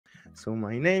So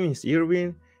my name is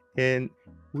Irvin, and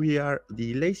we are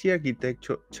the Lazy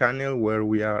Architecture channel where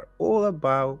we are all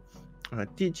about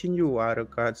teaching you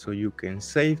AutoCAD so you can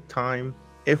save time,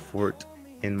 effort,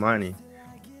 and money.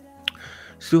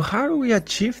 So how do we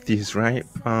achieve this, right?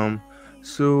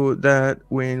 So that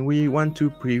when we want to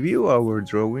preview our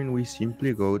drawing, we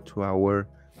simply go to our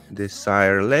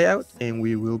desired layout and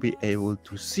we will be able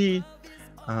to see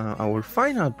our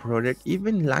final product,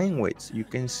 even line weights. You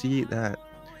can see that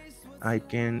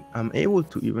I'm able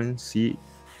to even see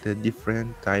the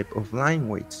different type of line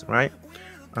weights, right?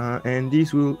 And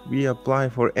this will be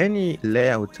applied for any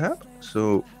layout tab.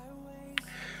 So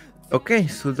okay,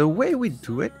 so the way we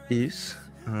do it is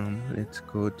let's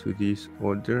go to this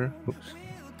other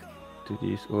to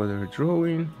this other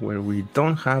drawing where we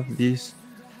don't have this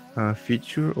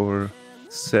feature or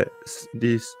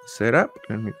this setup.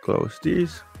 Let me close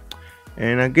this,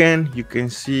 and again you can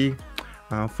see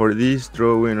for this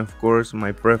drawing, of course,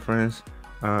 my preference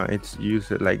it's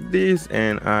used like this,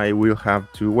 and I will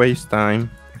have to waste time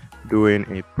doing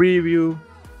a preview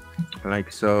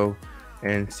like so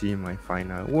and see my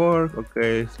final work.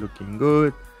 Okay, it's looking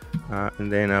good. And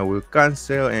then I will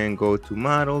cancel and go to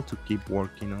model to keep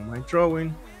working on my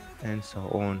drawing and so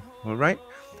on. All right,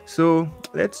 so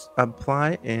let's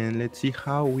apply and let's see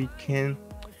how we can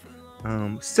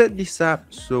set this up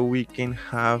so we can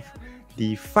have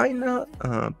the final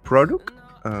product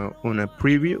on a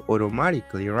preview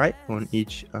automatically, right, on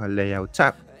each layout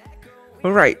tab.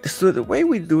 All right, so the way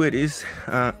we do it is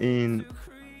in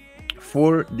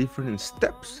 4 different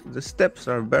steps. The steps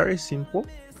are very simple.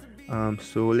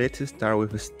 So let's start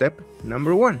with step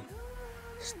number 1.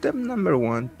 Step number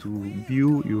 1 to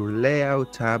view your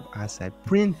layout tab as a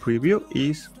print preview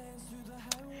is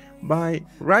by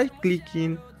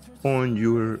right-clicking on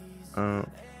your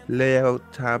layout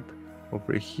tab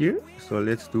over here. So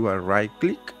let's do a right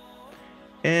click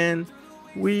and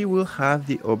we will have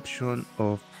the option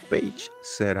of page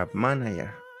setup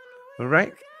manager. All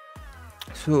right,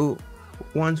 so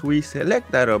once we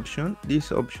select that option,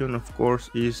 this option of course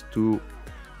is to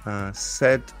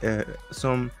set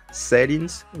some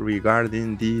settings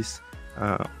regarding this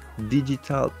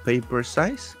digital paper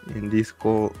size in this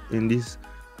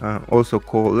also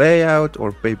called layout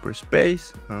or paper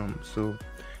space. So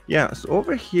yeah, so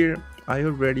over here I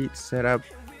already set up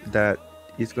that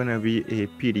it's gonna be a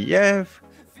PDF,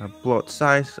 a plot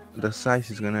size. The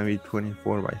size is gonna be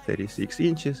 24 by 36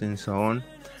 inches and so on,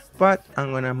 but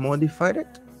I'm gonna modify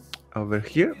it over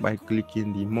here by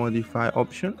clicking the modify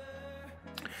option.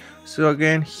 So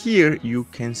again, here you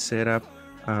can set up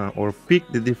or pick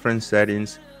the different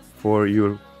settings for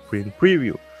your print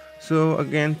preview. So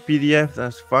again, PDF,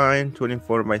 that's fine.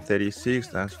 24 by 36,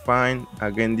 that's fine.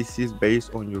 Again, this is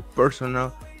based on your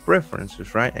personal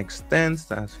preferences, right? Extends,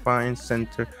 that's fine.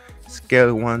 Center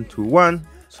scale 1:1,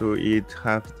 so it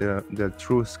has the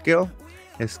true scale.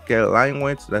 Scale line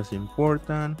weights, that's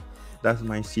important. That's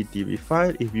my CTV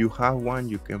file. If you have one,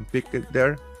 you can pick it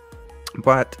there.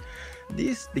 But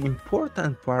the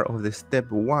important part of the step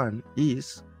 1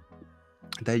 is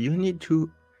that you need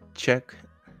to check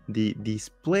the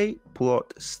display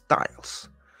plot styles.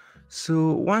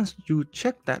 So once you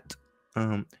check that,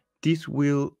 this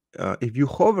will if you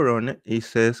hover on it, it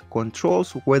says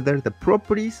controls whether the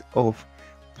properties of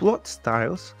plot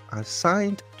styles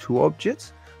assigned to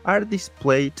objects are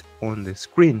displayed on the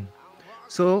screen.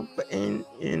 So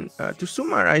to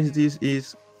summarize, this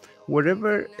is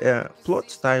whatever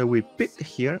plot style we picked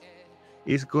here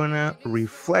is gonna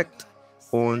reflect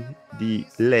on the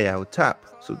layout tab.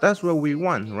 So that's what we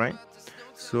want, right?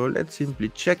 So let's simply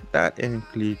check that and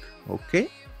click OK,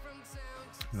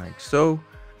 like so,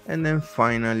 and then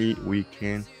finally we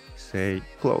can say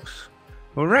close.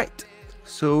 All right,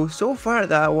 so far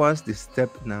that was the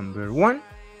step number 1.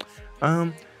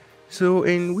 So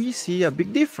and we see a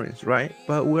big difference, right?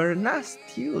 But we're not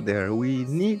still there. We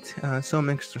need some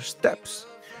extra steps.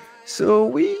 So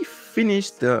we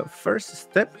finished the first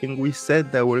step and we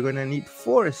said that we're gonna need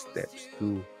 4 steps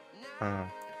to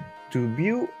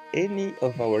view any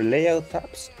of our layout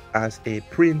tabs as a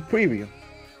print preview.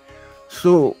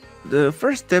 So the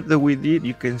first step that we did,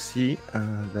 you can see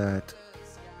that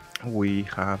we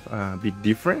have a big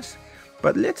difference.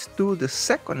 But let's do the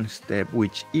second step,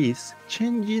 which is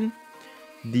changing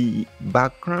the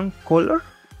background color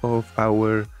of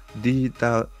our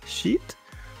digital sheet.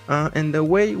 And the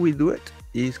way we do it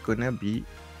is gonna be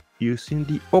using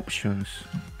the options.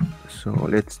 So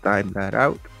let's type that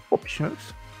out,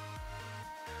 options.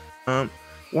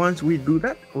 Once we do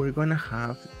that, we're gonna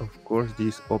have, of course,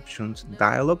 this options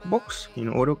dialog box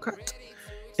in AutoCAD.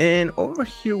 And over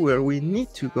here where we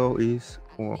need to go is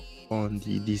on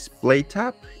the display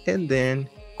tab and then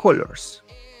colors.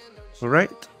 All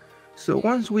right, so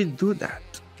once we do that,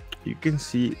 you can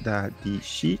see that the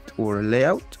sheet or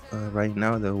layout right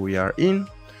now that we are in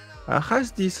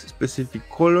has this specific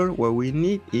color. What we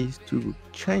need is to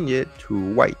change it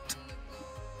to white.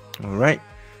 All right,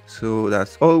 so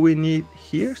that's all we need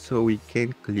here, so we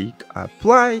can click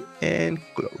apply and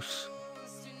close.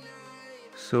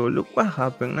 So look what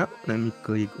happened now. Let me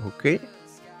click OK,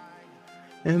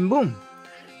 and boom,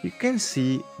 you can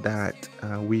see that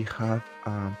we have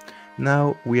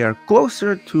now we are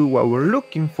closer to what we're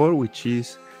looking for, which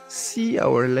is see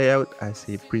our layout as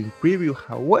a print preview.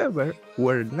 However,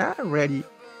 we're not ready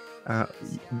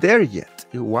there yet.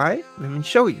 Why? Let me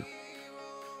show you.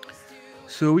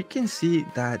 So we can see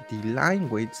that the line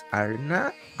weights are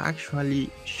not actually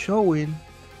showing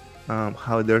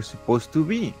how they're supposed to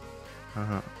be.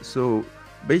 So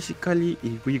basically,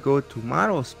 if we go to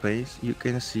model space, you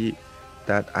can see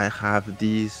that I have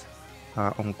these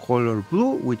on color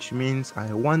blue, which means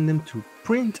I want them to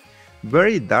print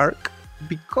very dark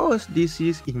because this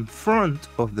is in front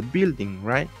of the building,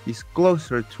 right? It's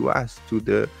closer to us, to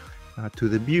the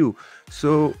view.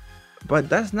 So but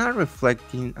that's not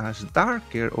reflecting as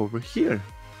darker over here.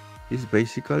 It's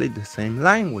basically the same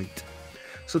line weight.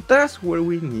 So that's where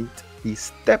we need the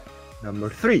step number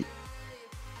 3.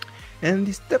 And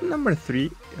the step number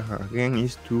 3 again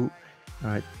is to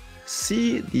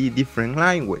see the different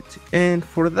line weights, and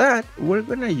for that we're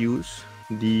gonna use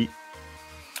the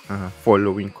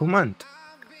following command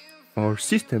or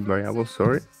system variable,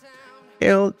 sorry,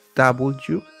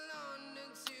 LW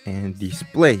and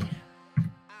display.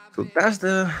 So that's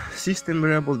the system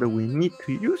variable that we need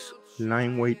to use,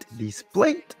 line weight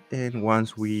displayed, and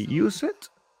once we use it,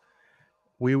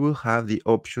 we will have the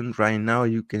option. Right now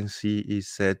you can see is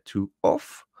set to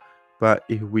off, but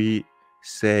if we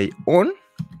say on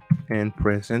and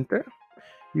press enter,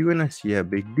 you're gonna see a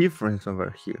big difference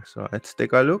over here. So let's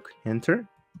take a look, enter,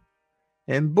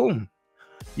 and boom,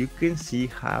 you can see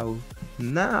how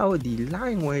now the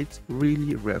line weights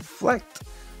really reflect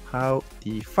how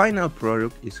the final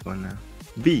product is gonna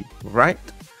be, right?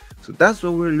 So that's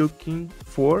what we're looking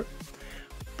for,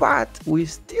 but we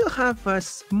still have a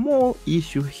small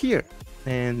issue here,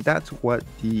 and that's what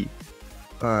the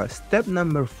step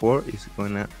number 4 is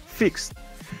gonna fix,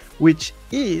 which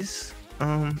is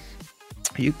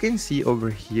you can see over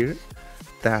here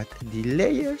that the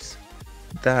layers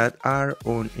that are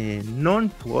on a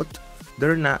non-plot,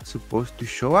 they're not supposed to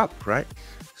show up, right?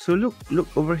 So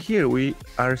look over here, we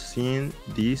are seeing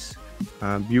this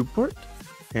viewport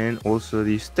and also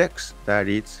this text that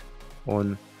is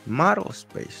on model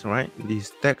space, right?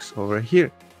 This text over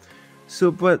here. So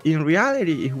but in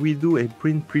reality, if we do a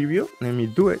print preview, let me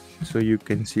do it so you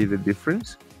can see the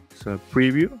difference. So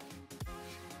preview,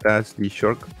 that's the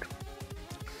shortcut.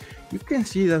 You can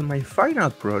see that my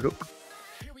final product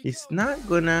is not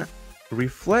gonna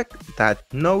reflect that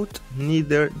note,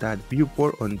 neither that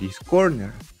viewport on this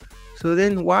corner. So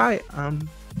then why I'm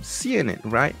seeing it,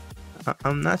 right?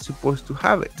 I'm not supposed to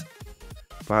have it,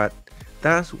 but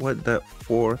that's what the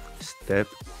 4th step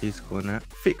is gonna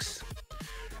fix.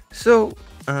 So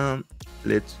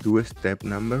let's do a step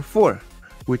number 4,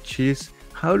 which is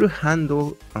how to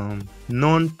handle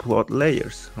non-plot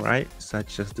layers, right?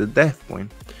 Such as the depth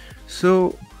point.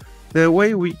 So the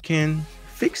way we can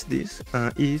fix this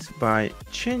is by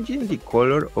changing the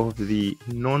color of the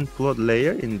non-plot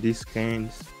layer. In this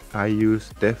case, I use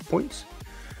depth points.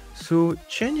 So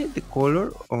changing the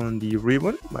color on the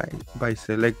ribbon by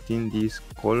selecting this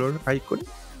color icon.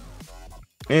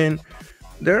 And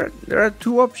there are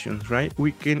 2 options, right?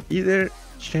 We can either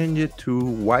change it to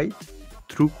white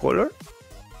true color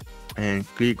and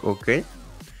click OK,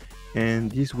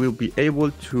 and this will be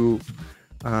able to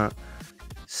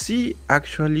see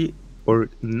actually or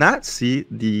not see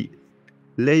the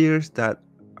layers that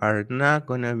are not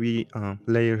gonna be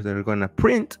layers that are gonna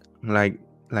print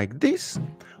like this,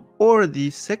 or the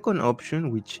second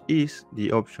option, which is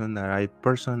the option that I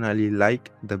personally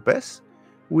like the best,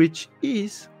 which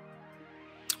is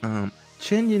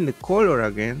changing the color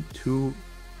again to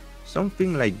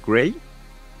something like gray,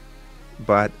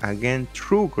 but again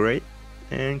true gray,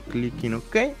 and clicking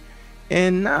OK.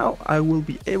 And now I will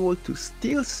be able to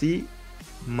still see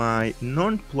my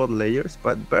non-plot layers,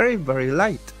 but very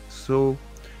light, so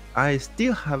I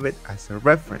still have it as a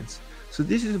reference. So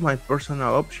this is my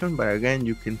personal option, but again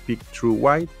you can pick true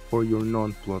white for your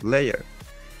non-plot layer.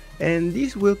 And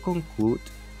this will conclude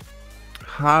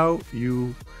how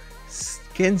you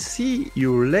can see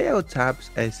your layout tabs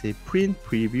as a print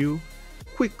preview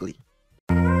quickly.